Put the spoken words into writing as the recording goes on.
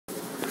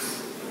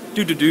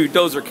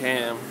Dozer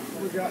Cam.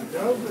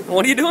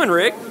 What are you doing,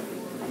 Rick?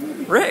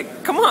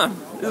 Rick, come on.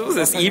 Was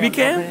this EB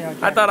Cam?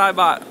 I thought I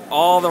bought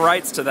all the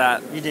rights to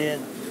that. You did.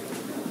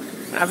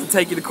 I have to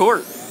take you to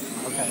court.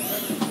 Okay.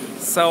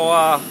 So,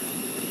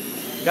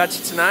 got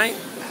you tonight.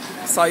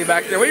 Saw you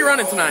back there. What are you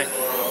running tonight?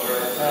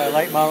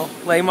 Late model.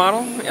 Late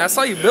model? Yeah, I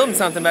saw you building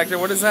something back there.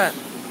 What is that?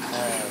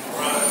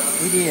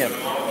 EDM.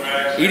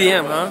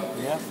 EDM, huh?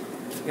 Yeah.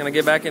 You gonna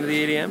get back into the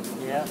EDM?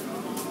 Yeah.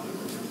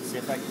 See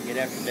if I can get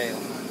after Dale.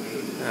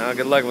 Oh,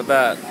 good luck with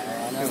that.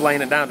 He's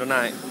laying it down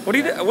tonight. What are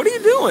you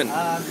doing?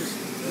 I'm just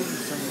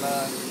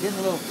getting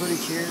a little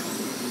footage here.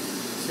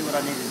 See what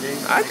I need to do.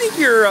 I think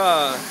you're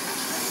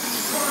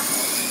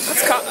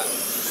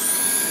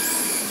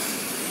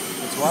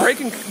It's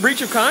what?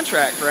 breach of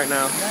contract right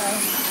now. No.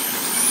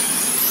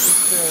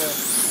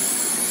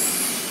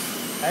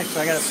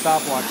 Actually, I got a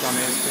stopwatch on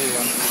this too.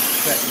 I'm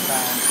checking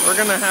time. We're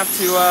gonna have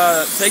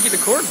to take you to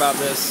court about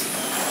this.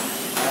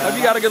 Hope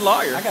you got a good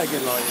lawyer. I got a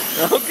good lawyer.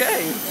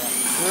 Okay.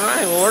 Yeah. All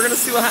right. Well, we're gonna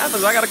see what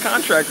happens. I got a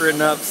contract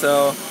written up,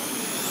 so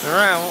all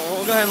right.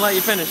 We'll go ahead and let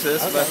you finish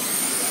this, Okay. but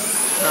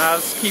I'll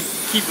just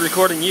keep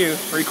recording you.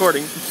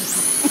 Recording.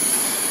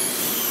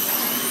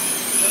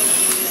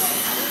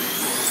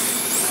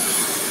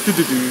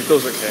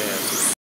 Dozer Cam.